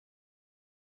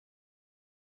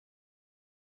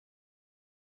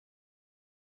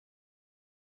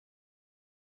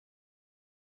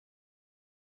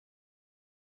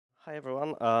Hi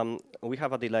everyone. We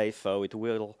have a delay, so it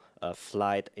will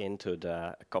slide into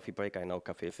the coffee break. I know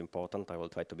coffee is important. I will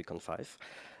try to be concise.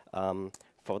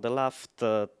 For the last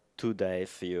 2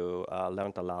 days, you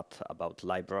learned a lot about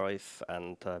libraries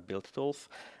and build tools,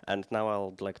 and now I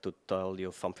would like to tell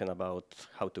you something about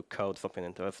how to code something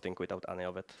interesting without any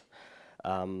of it.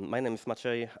 My name is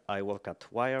Maciej. I work at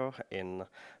Wire in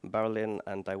Berlin,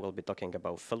 and I will be talking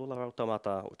about cellular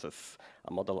automata, which is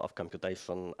a model of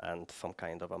computation and some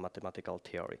kind of a mathematical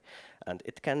theory. And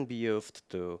it can be used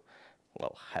to,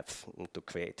 well, to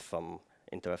create some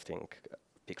interesting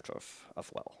pictures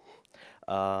as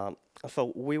well.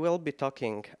 So we will be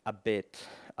talking a bit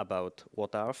about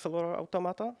what are cellular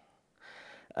automata,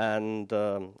 and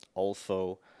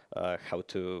also how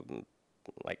to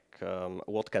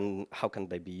how can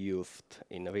they be used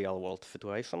in real world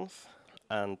situations.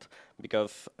 And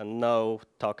because no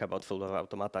talk about cellular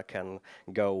automata can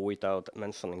go without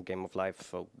mentioning game of life,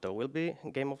 so there will be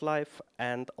game of life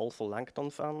and also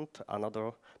Langton's Ant,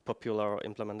 another popular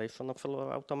implementation of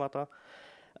cellular automata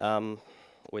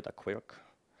with a quirk.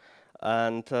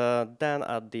 And then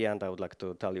at the end, I would like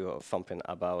to tell you something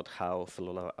about how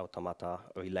cellular automata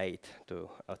relate to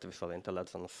artificial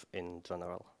intelligence in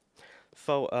general.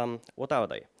 So what are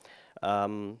they?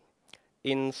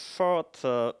 In short,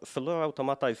 cellular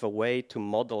automata is a way to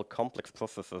model complex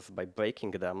processes by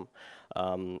breaking them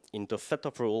into a set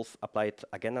of rules applied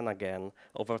again and again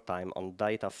over time on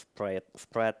data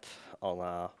spread on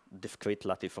a discrete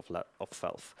lattice of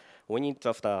cells. We need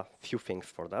just a few things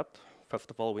for that. First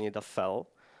of all, we need a cell.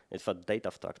 It's a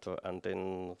data structure, and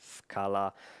in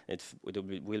Scala, it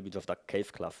will be just a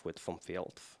case class with some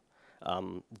fields.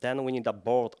 Then we need a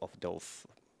board of those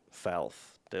cells.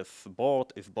 This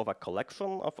board is both a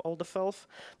collection of all the cells,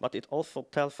 but it also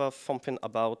tells us something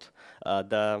about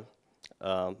the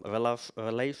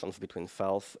relations between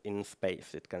cells in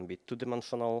space. It can be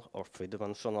two-dimensional or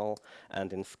three-dimensional,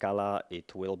 and in Scala,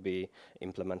 it will be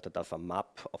implemented as a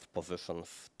map of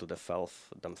positions to the cells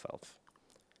themselves.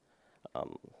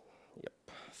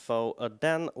 So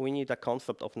then we need a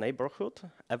concept of neighborhood.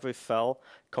 Every cell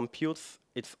computes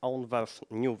its own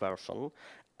new version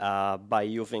by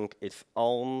using its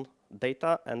own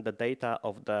data and the data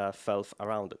of the cells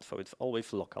around it. So it's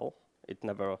always local. It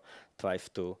never tries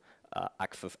to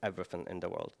access everything in the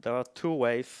world. There are two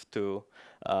ways to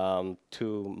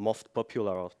most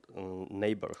popular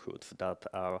neighborhoods that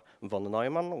are von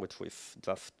Neumann, which is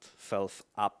just cells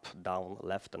up, down,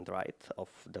 left, and right of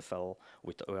the cell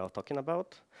we are talking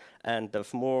about. And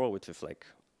there's Moore, which is like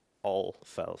all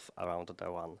cells around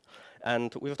the one.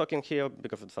 And we're talking here,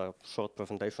 because it's a short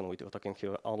presentation, we're talking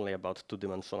here only about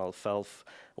two-dimensional cells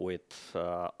with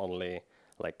only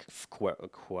like square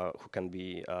who can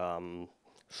be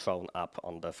shown up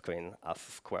on the screen as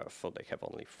squares, so they have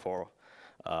only 4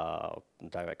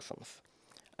 directions.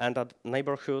 And a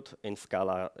neighborhood in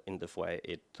Scala, in this way,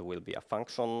 it will be a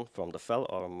function from the cell,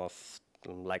 or most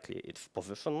likely its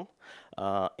position,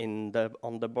 on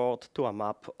the board to a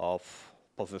map of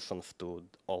positions to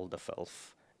all the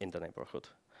cells in the neighborhood.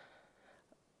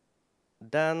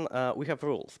 Then we have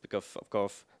rules, because of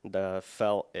course the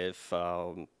cell is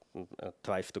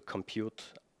tries to compute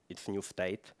its new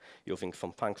state using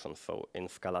some functions. So in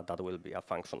Scala, that will be a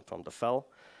function from the cell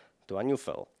to a new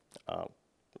cell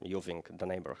using the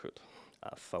neighborhood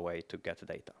as a way to get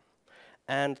data.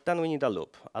 And then we need a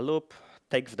loop. A loop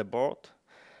takes the board,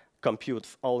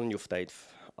 computes all new states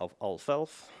of all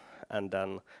cells, and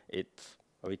then it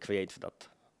recreates that.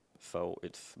 So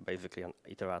it's basically an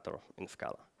iterator in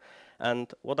Scala.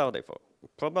 And what are they for?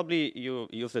 Probably you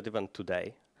use it even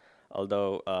today,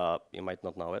 although you might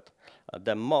not know it.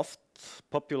 The most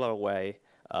popular way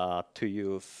to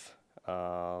use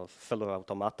cellular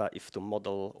automata is to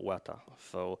model weather.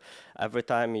 So every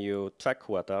time you check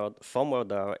weather, somewhere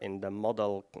there in the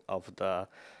model of the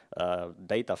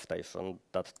data station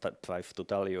that tries to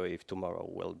tell you if tomorrow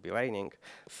will be raining,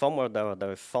 somewhere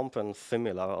there is something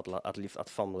similar, at least at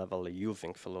some level,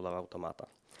 using cellular automata.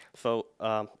 So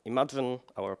imagine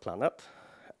our planet,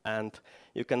 and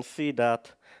you can see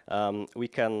that we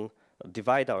can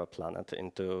divide our planet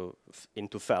into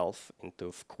cells,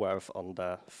 into squares on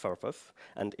the surface.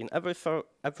 And in every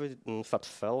such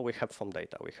cell, we have some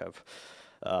data. We have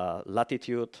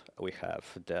latitude, we have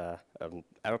the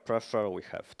air pressure, we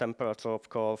have temperature, of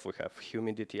course, we have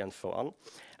humidity, and so on.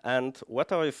 And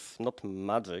weather is not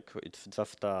magic, it's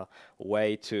just a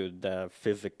way to the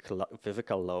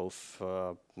physical laws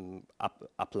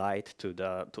applied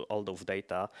to all those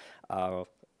data are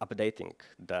updating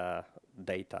the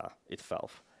data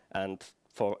itself. And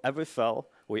for every cell,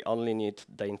 we only need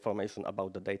the information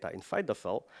about the data inside the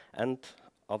cell, and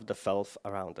of the cells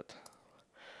around it.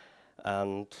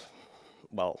 And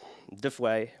well, this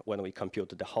way, when we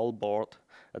compute the whole board,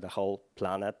 the whole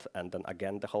planet, and then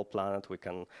again the whole planet, we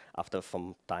can, after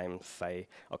some time, say,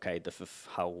 okay, this is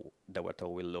how the weather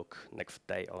will look next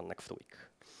day or next week.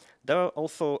 There are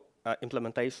also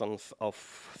implementations of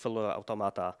cellular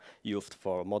automata used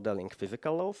for modeling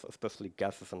physical laws, especially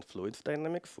gases and fluids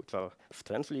dynamics, which are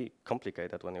strangely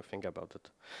complicated when you think about it,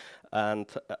 and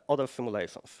other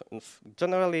simulations. And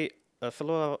generally,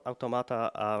 cellular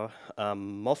automata are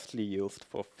mostly used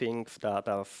for things that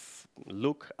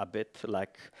look a bit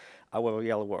like our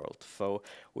real world. So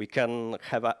we can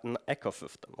have an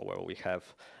ecosystem where we have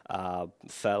a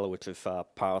cell which is a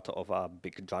part of a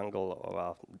big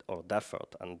jungle or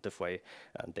desert, and this way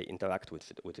they interact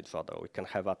with each other. We can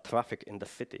have a traffic in the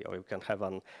city, or we can have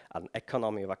an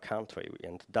economy of a country,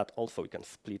 and that also we can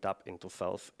split up into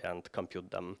cells and compute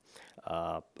them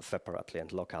separately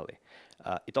and locally.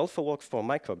 It also works for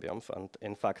microbiomes, and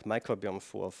in fact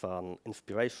microbiomes was an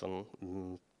inspiration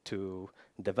to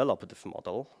develop this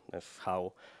model, is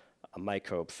how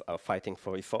microbes are fighting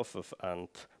for resources and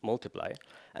multiply.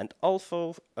 And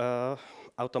also,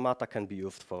 automata can be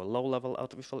used for low-level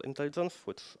artificial intelligence,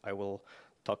 which I will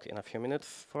talk in a few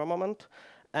minutes for a moment,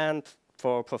 and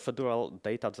for procedural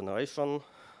data generation,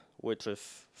 which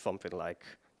is something like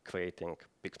creating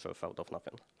pictures out of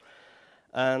nothing.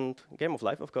 And Game of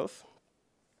Life, of course.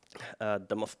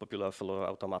 The most popular cellular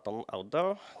automaton out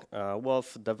there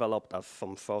was developed as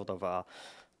some sort of a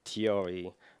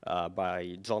theory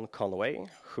by John Conway,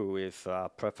 who is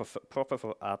a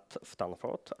professor at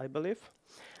Stanford, I believe.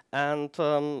 And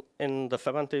in the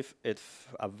 70s, it's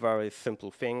a very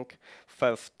simple thing.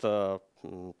 First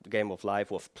Game of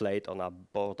Life was played on a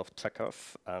board of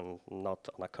checkers and not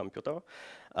on a computer.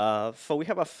 So we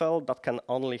have a cell that can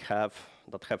only have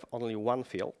only one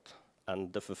field.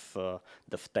 And this is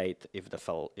the state if the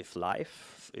cell is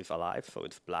alive, so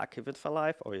it's black if it's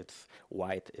alive, or it's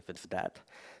white if it's dead.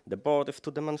 The board is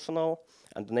two-dimensional,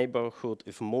 and the neighborhood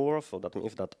is Moore, so that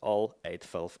means that all 8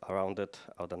 cells around it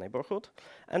are the neighborhood.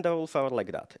 And the rules are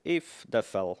like that. If the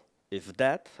cell is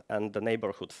dead and the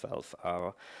neighborhood cells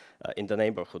are in the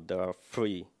neighborhood, there are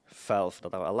 3 cells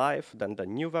that are alive, then the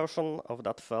new version of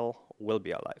that cell will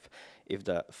be alive. If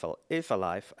the cell is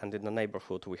alive and in the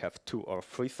neighborhood we have 2 or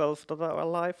 3 cells that are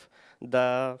alive,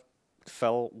 the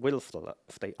cell will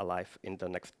stay alive in the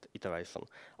next iteration.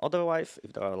 Otherwise,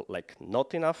 if there are like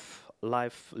not enough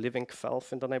living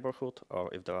cells in the neighborhood, or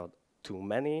if there are too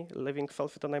many living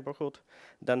cells in the neighborhood,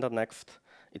 then the next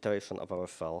iteration of our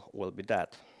cell will be dead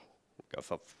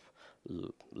because of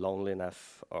loneliness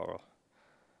or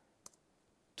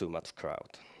too much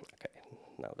crowd. Okay,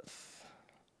 now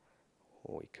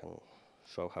we can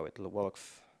show how it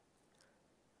works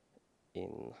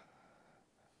in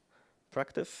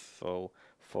practice. So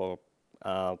for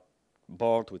a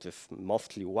board which is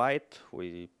mostly white,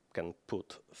 we can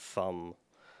put some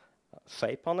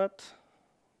shape on it,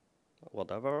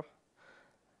 whatever,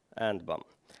 and boom.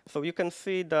 So you can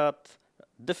see that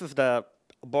this is the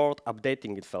board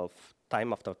updating itself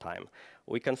time after time.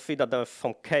 We can see that there's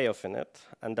some chaos in it,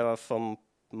 and there are some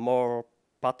more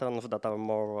patterns that are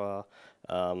more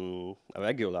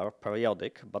regular,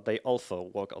 periodic, but they also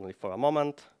work only for a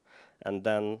moment, and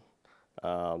then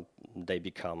they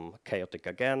become chaotic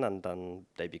again, and then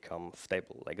they become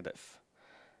stable like this.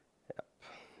 Yep.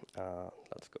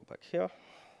 Let's go back here.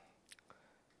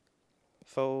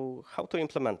 So how to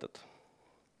implement it?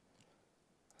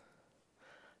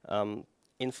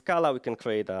 In Scala, we can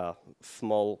create a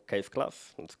small case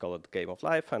class. Let's call it Game of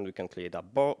Life, and we can create a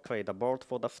board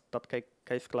for that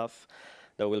case class.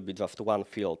 There will be just one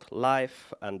field,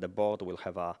 life, and the board will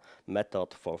have a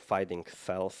method for finding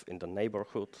cells in the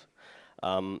neighborhood.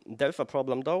 There's a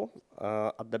problem, though,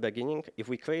 at the beginning. If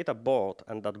we create a board,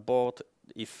 and that board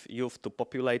is used to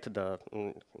populate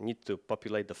need to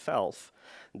populate the cells,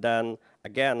 then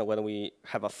again, when we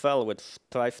have a cell which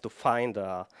tries to find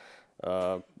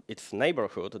its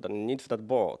neighborhood, then it needs that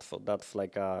board. So that's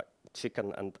like a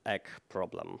chicken and egg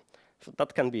problem. So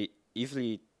that can be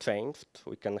easily changed.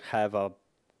 We can have a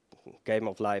Game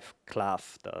of Life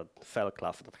class, the cell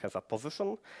class, that has a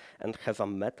position and has a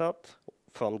method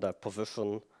from the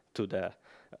position to the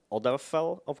other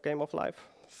cell of Game of Life.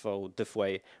 So this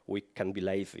way we can be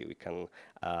lazy. We can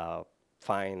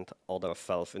find other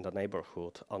cells in the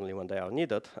neighborhood only when they are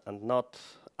needed and not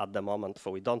at the moment.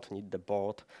 So we don't need the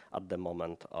board at the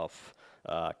moment of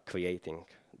creating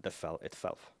the cell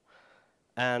itself.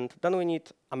 And then we need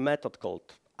a method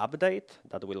called update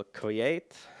that will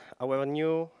create our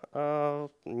new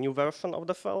version of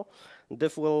the cell.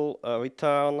 This will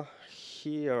return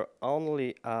here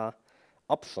only a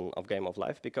option of game of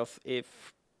life, because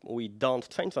if we don't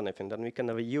change anything, then we can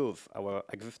reuse our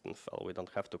existing cell. We don't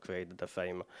have to create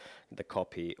the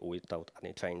copy without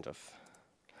any changes.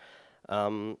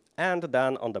 And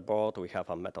then on the board, we have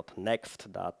a method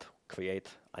next that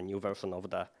creates a new version of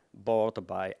the board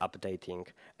by updating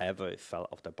every cell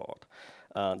of the board.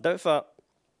 There's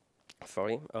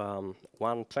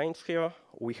one change here.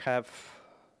 We have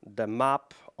the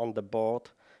map on the board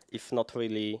is not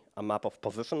really a map of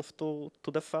positions to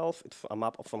the cells. It's a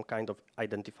map of some kind of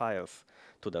identifiers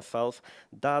to the cells.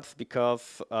 That's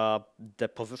because the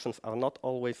positions are not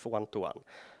always one-to-one.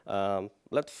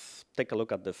 Let's take a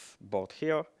look at this board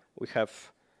here. We have,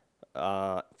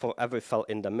 for every cell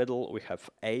in the middle, we have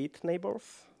 8 neighbors.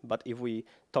 But if we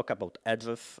talk about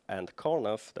edges and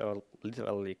corners, there are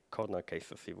literally corner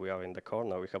cases. If we are in the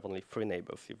corner, we have only 3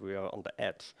 neighbors. If we are on the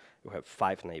edge, we have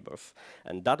 5 neighbors.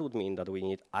 And that would mean that we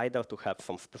need either to have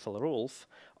some special rules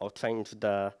or change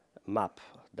the map,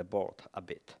 the board, a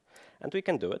bit. And we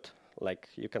can do it. Like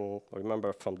you can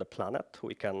remember from the planet,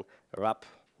 we can wrap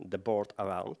the board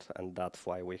around, and that's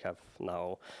why we have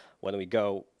now, when we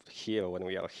go here, when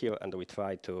we are here and we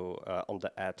try to, on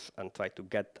the edge, and try to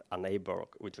get a neighbor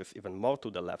which is even more to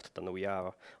the left than we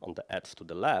are on the edge to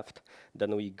the left,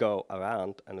 then we go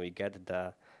around and we get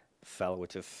the cell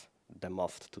which is the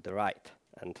most to the right,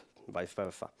 and vice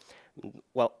versa.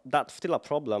 Well, that's still a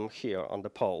problem here on the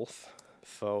poles,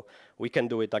 so we can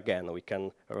do it again. We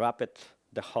can wrap it,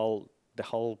 the whole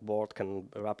board can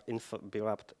be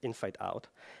wrapped inside out,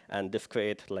 and this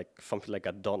creates like something like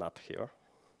a donut here,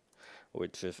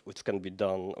 which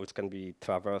can be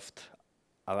traversed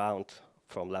around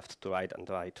from left to right and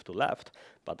right to left,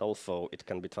 but also it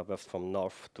can be traversed from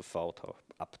north to south or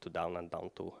up to down and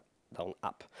down to down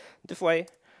up. This way,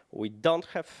 we don't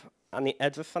have any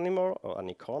edges anymore or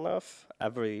any corners.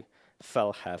 Every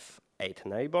cell has 8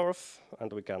 neighbors,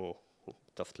 and we can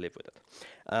just live with it.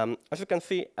 As you can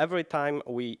see, every time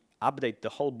we update the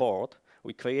whole board,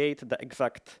 we create the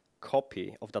exact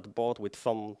copy of that board with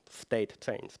some state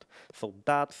changed. So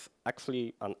that's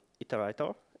actually an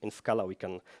iterator. In Scala, we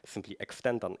can simply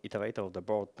extend an iterator of the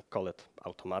board, call it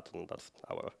automaton. That's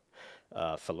our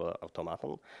cellular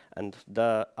automaton. And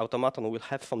the automaton will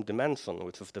have some dimension,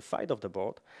 which is the side of the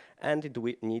board, and it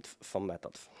needs some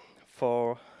methods.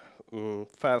 For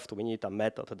first, we need a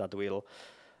method that will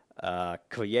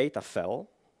create a cell.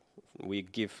 We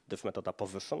give this method a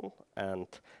position and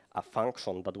a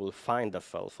function that will find the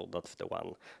cell. So that's the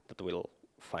one that will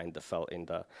find the cell in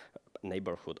the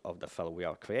neighborhood of the cell we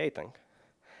are creating.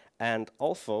 And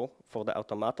also, for the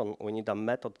automaton, we need a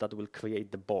method that will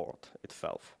create the board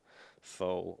itself.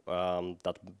 So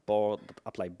that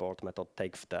apply board method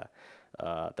takes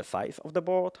the size of the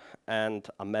board and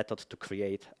a method to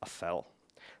create a cell.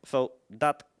 So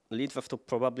that leads us to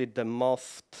probably the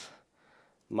most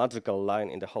magical line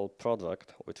in the whole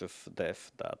project, which is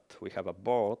this, that we have a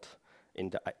board in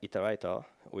the iterator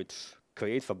which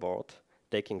creates a board,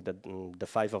 taking the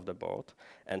size of the board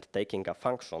and taking a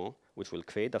function which will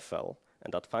create a cell,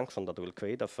 and that function that will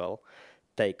create a cell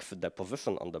takes the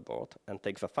position on the board and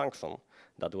takes a function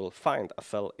that will find a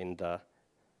cell in the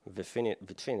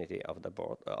vicinity of the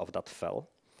board, of that cell.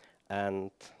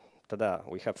 And tada,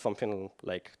 we have something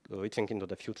like reaching into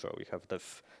the future. We have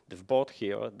this board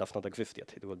here does not exist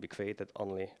yet. It will be created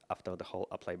only after the whole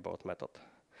apply board method.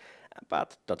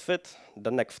 But that's it.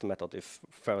 The next method is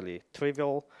fairly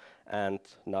trivial, and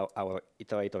now our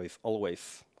iterator has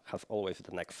always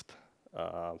the next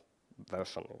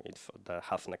version. The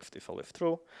has next is always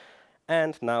true.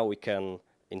 And now we can,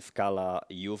 in Scala,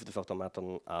 use this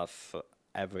automaton as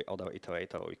every other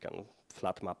iterator. We can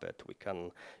flat map it, we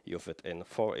can use it in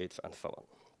for each, and so on.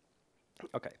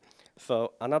 Okay,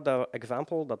 so another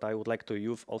example that I would like to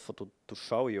use also to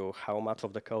show you how much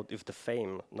of the code is the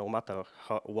same, no matter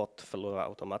what cellular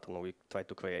automaton we try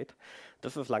to create.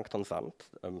 This is Langton Sand,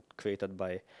 created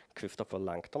by Christopher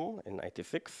Langton in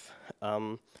 '86.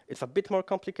 It's a bit more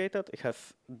complicated.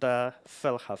 The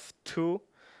cell has two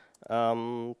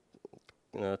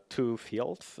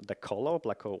fields, the color,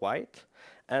 black or white,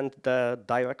 and the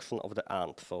direction of the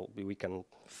ant. So we can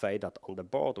say that on the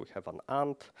board we have an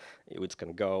ant which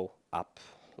can go up,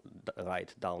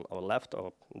 right, down, or left,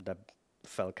 or the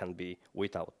cell can be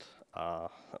without an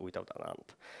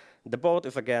ant. The board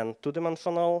is again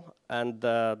two-dimensional, and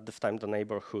this time the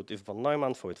neighborhood is von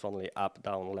Neumann, so it's only up,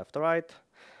 down, left, right.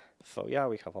 So yeah,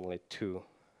 we have only two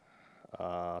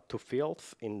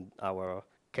fields in our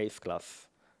case class,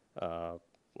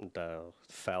 the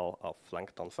cell of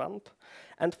Langton Sand.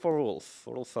 And for rules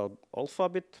are also a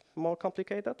bit more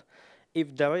complicated.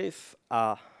 If there is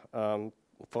a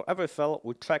for every cell,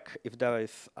 we check if there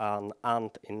is an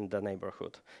ant in the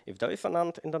neighborhood. If there is an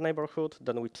ant in the neighborhood,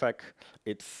 then we check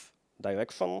its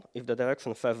direction. If the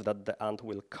direction says that the ant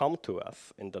will come to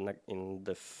us in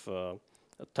this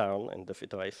turn, in this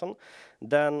iteration,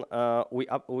 then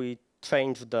we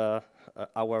change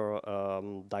our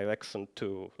direction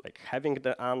to like having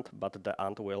the ant, but the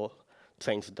ant will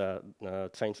change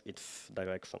its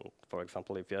direction. For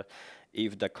example,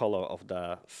 if the color of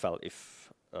the cell is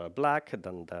black,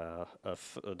 then the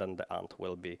ant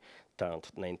will be turned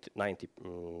 90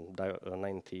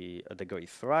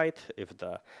 degrees right. If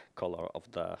the color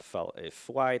of the cell is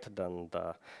white, then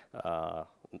the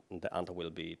ant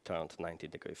will be turned 90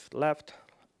 degrees left.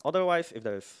 Otherwise, if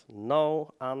there is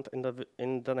no ant in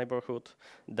the neighborhood,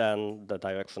 then the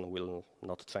direction will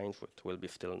not change. It will be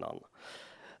still none.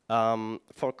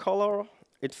 For color,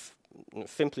 it's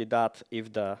simply that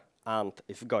if the ant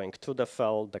is going to the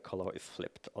cell, the color is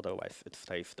flipped. Otherwise, it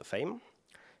stays the same.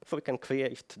 So we can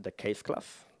create the case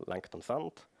class, Langton's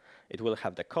ant. It will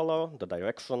have the color, the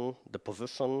direction, the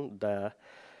position, the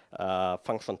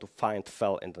function to find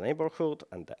cell in the neighborhood,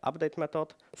 and the update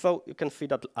method. So you can see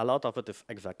that a lot of it is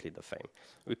exactly the same.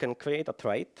 We can create a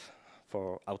trait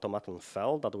for automaton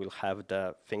cell that will have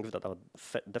the things that are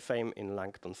the same in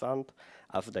Langton's ant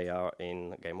as they are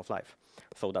in Game of Life.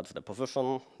 So that's the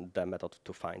position, the method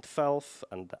to find cells,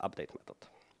 and the update method.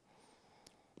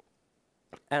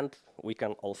 And we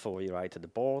can also rewrite the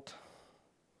board.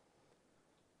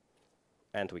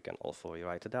 And we can also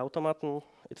rewrite the automaton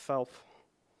itself.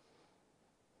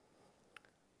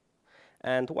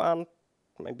 And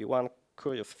maybe one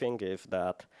curious thing is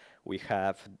that we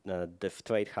have this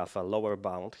trait has a lower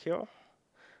bound here,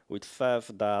 which says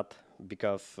that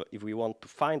because if we want to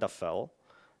find a cell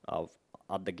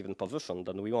at the given position,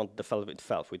 then we want the cell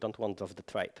itself. We don't want just the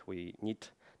trait. We need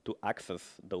to access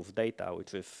those data,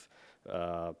 which is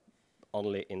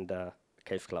only in the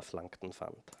case class Langton's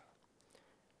ant.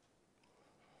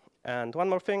 And one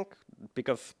more thing,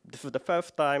 because this is the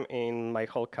first time in my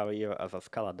whole career as a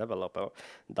Scala developer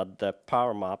that the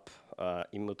par map,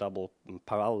 immutable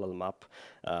parallel map,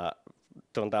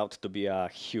 turned out to be a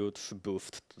huge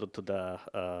boost to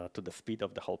the speed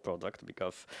of the whole project,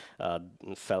 because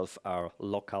cells are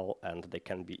local and they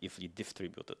can be easily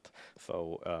distributed.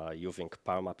 So using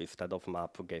par map instead of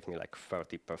map gave me like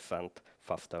 30%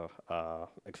 faster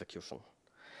execution.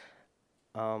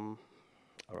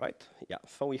 All right, yeah,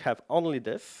 so we have only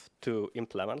this to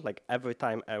implement. Like every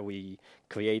time we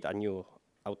create a new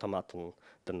automaton,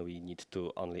 then we need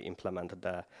to only implement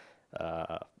the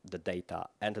data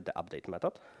and the update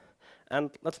method. And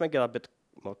let's make it a bit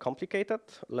more complicated.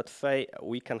 Let's say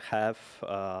we can have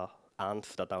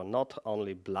ants that are not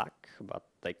only black, but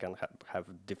they can have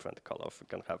different colors. We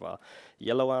can have a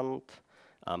yellow ant,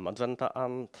 a magenta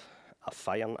ant, a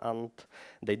cyan ant.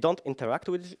 They don't interact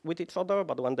with each other,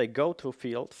 but when they go to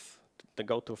fields, they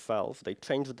go to cells, they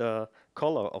change the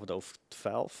color of those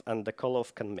cells, and the colors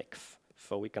can mix.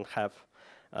 So we can have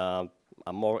a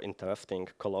more interesting,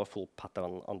 colorful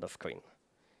pattern on the screen.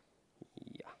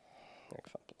 Yeah,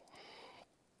 example.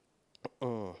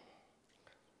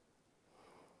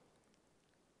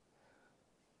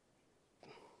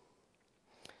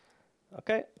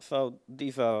 Okay, so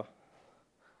these are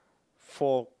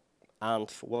 4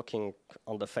 ants working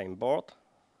on the same board.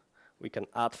 We can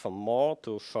add some more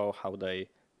to show how they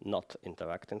not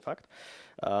interact, in fact,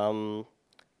 and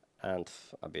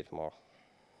a bit more.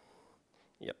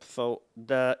 Yep. So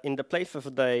in the places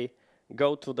they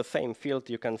go to the same field,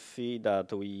 you can see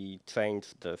that we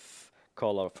changed this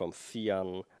color from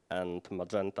cyan and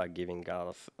magenta, giving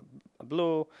us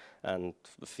blue, and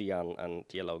cyan and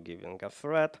yellow giving us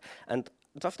red. And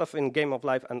just as in Game of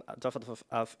Life, and just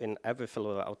as in every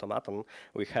cellular automaton,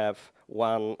 we have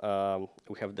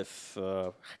this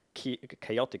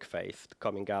chaotic phase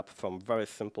coming up from very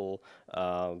simple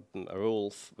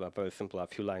rules, very simple, a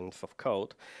few lines of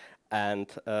code, and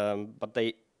but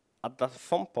at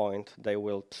some point they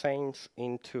will change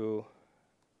into.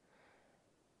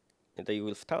 They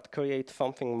will start create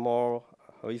something more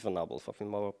reasonable, something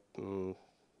more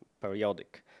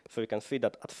periodic. So you can see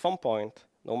that at some point,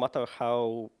 no matter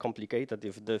how complicated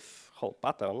is this whole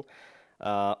pattern,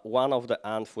 one of the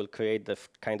ants will create this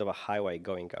kind of a highway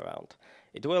going around.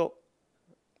 It will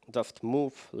just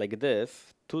move like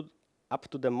this up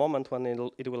to the moment when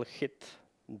it will hit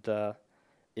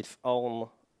its own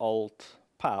old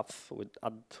path,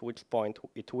 at which point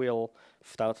it will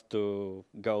start to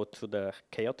go to the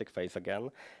chaotic phase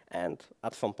again, and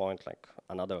at some point, like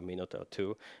another minute or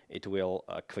two, it will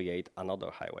create another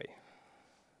highway.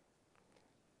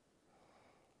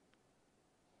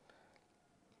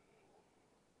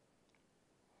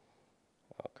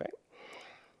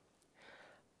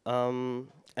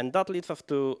 And that leads us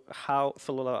to how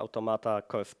cellular automata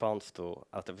corresponds to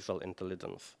artificial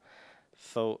intelligence.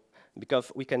 So,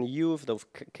 because we can use those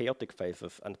chaotic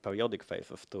phases and periodic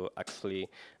phases to actually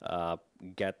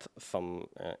get some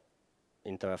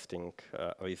interesting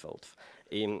results.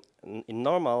 In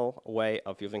normal way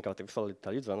of using artificial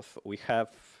intelligence, we have,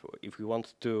 if we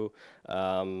want to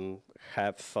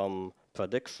have some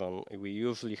prediction, we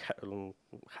usually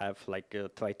have like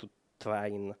try to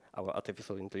train our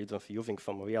artificial intelligence using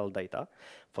some real data.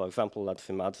 For example, let's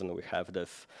imagine we have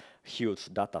this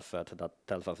huge data set that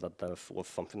tells us that there was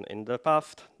something in the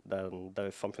past, then there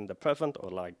is something in the present or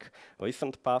like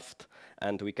recent past,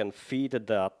 and we can feed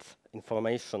that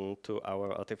information to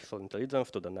our artificial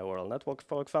intelligence, to the neural network,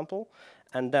 for example,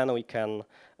 and then we can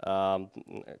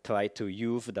try to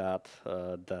use that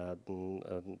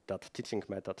that teaching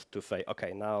method to say,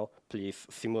 okay, now please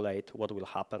simulate what will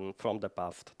happen from the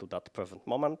past to that present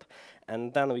moment,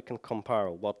 and then we can compare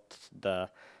what the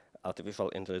artificial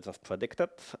intelligence predicted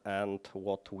and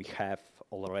what we have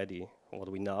already, what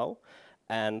we know.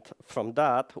 And from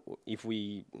that, if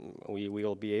we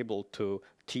will be able to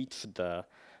teach the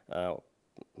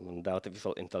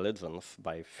artificial intelligence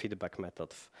by feedback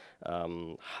methods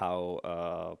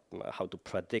how to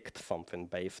predict something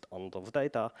based on those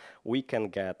data, we can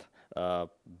get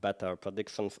better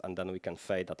predictions, and then we can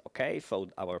say that, okay, so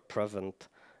our present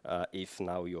is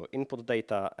now your input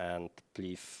data, and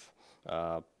please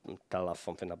tell us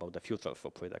something about the future, so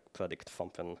predict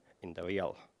something in the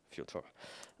real future.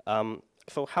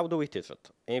 So how do we teach it?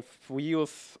 If we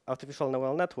use artificial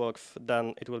neural networks,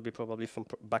 then it will be probably some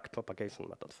backpropagation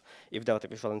methods. If the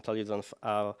artificial intelligence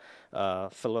are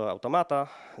cellular automata,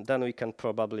 then we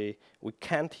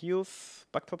can't use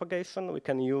backpropagation. We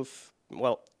can use,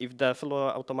 well, if the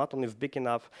cellular automaton is big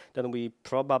enough, then we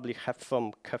probably have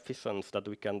some coefficients that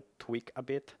we can tweak a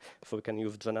bit. So we can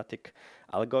use genetic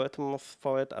algorithms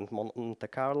for it and Monte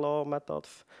Carlo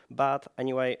methods. But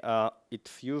anyway,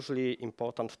 it's usually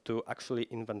important to actually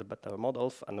invent better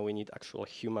models, and we need actual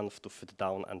humans to sit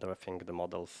down and rethink the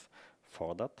models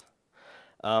for that.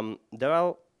 There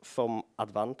are some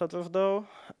advantages, though.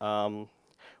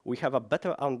 We have a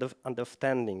better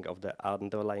understanding of the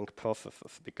underlying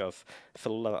processes because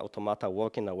cellular automata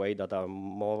work in a way that are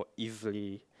more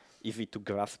easy to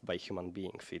grasp by human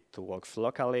beings. It works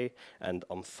locally and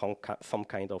on some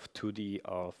kind of 2D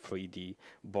or 3D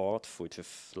boards, which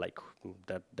is like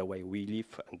the way we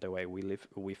live and the way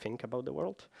we think about the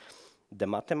world. The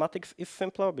mathematics is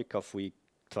simpler because we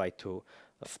try to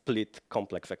split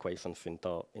complex equations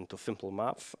into simple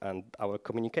maths, and our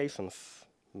communications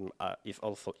is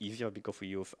also easier because we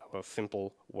use our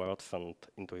simple words and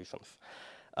intuitions.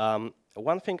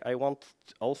 One thing I want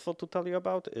also to tell you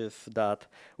about is that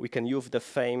we can use the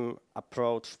same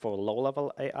approach for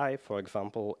low-level AI, for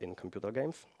example, in computer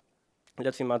games.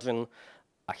 Let's imagine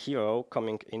a hero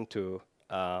coming into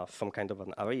some kind of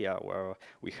an area where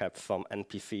we have some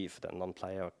NPCs, the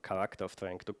non-player characters,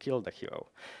 trying to kill the hero.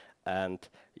 And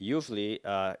usually,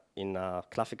 in a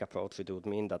classic approach, it would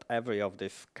mean that every of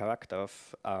these characters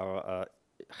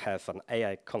has an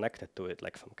AI connected to it,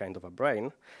 like some kind of a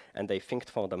brain, and they think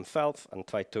for themselves and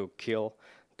try to kill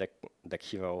the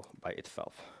hero by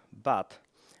itself. But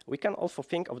we can also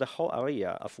think of the whole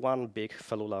area as one big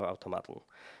cellular automaton.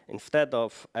 Instead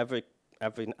of every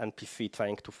NPC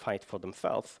trying to fight for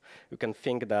themselves, you can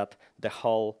think that the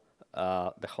whole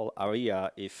area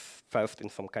is first in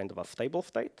some kind of a stable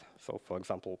state. So, for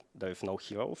example, there is no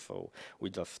hero, so we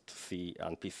just see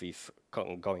NPCs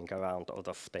going around or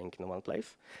just staying in one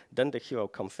place. Then the hero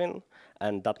comes in,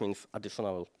 and that means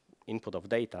additional input of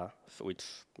data, which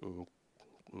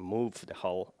moves the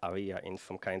whole area in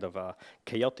some kind of a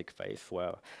chaotic phase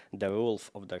where the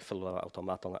rules of the cellular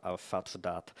automaton are such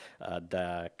that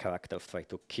the characters try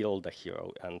to kill the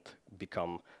hero and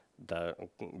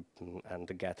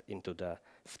get into the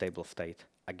stable state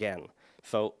again.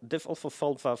 So this also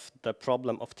solves us the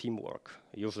problem of teamwork.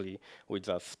 Usually we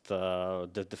just,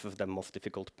 this is the most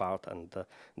difficult part, and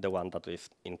the one that is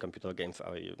in computer games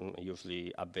are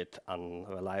usually a bit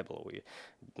unreliable.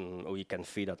 We can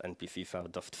see that NPCs are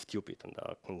just stupid and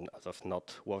are just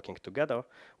not working together,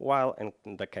 while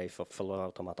in the case of cellular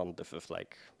automaton, this is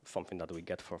like something that we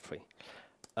get for free.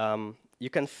 You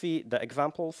can see the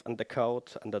examples and the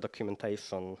code and the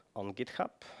documentation on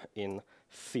GitHub in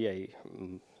CA,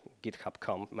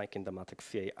 github.com, making the matrix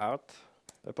CA art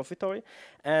repository.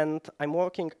 And I'm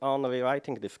working on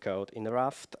rewriting this code in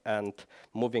Rust and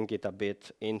moving it a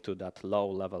bit into that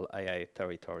low-level AI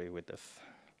territory with this.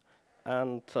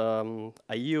 And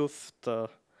I used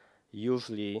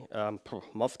Usually,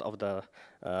 most of the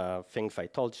things I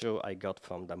told you I got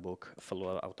from the book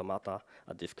Cellular Automata,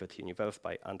 A Discrete Universe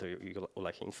by Andrzej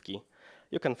Ulachinski.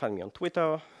 You can find me on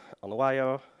Twitter, on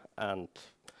Wire, and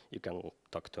you can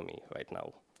talk to me right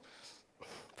now.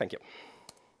 Thank you.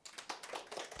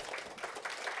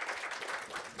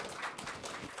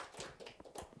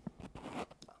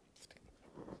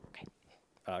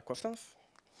 Okay. Questions?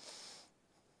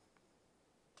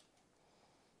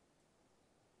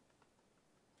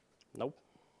 No?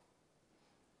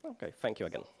 Okay, thank you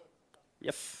again.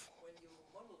 Yes? When you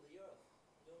model the Earth,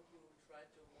 don't you try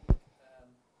to make,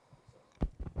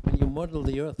 when you model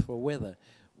the Earth for weather,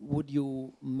 would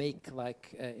you make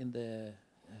like in the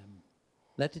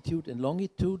latitude and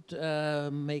longitude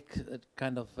make a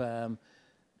kind of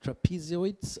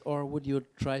trapezoids, or would you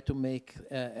try to make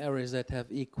areas that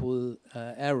have equal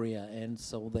area, and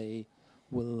so they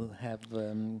will have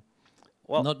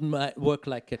Well, not work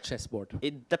like a chessboard?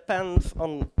 it depends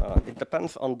on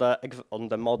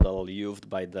the model used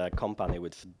by the company,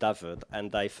 which does it,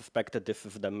 and I suspect that this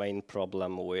is the main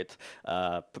problem with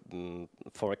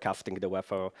forecasting the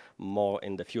weather more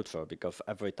in the future, because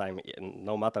every time,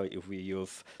 no matter if we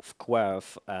use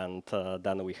squares and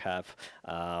then we have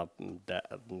the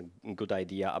good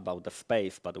idea about the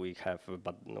space, but we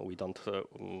don't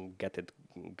get it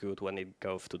good when it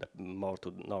goes to the more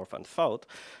to north and south.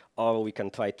 Or we can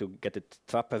try to get it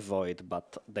trapezoid,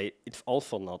 but it's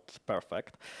also not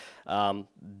perfect.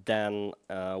 Then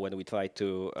when we try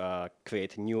to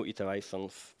create new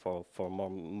iterations for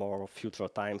more future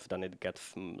times, then it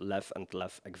gets less and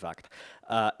less exact.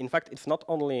 In fact, it's not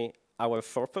only our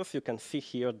surface. You can see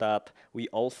here that we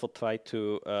also try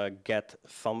to get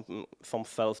some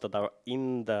cells that are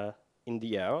in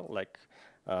the air, like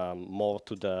more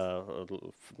to the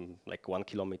like 1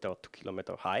 kilometer, 2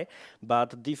 kilometer high,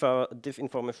 but this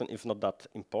information is not that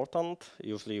important.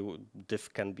 Usually, this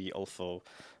can be also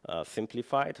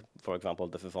simplified. For example,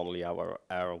 this is only our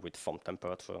air with some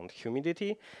temperature and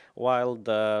humidity, while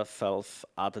the cells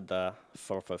at the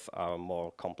surface are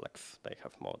more complex. They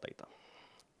have more data.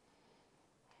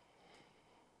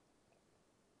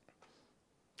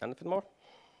 Anything more?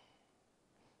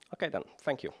 Okay, then.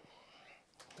 Thank you.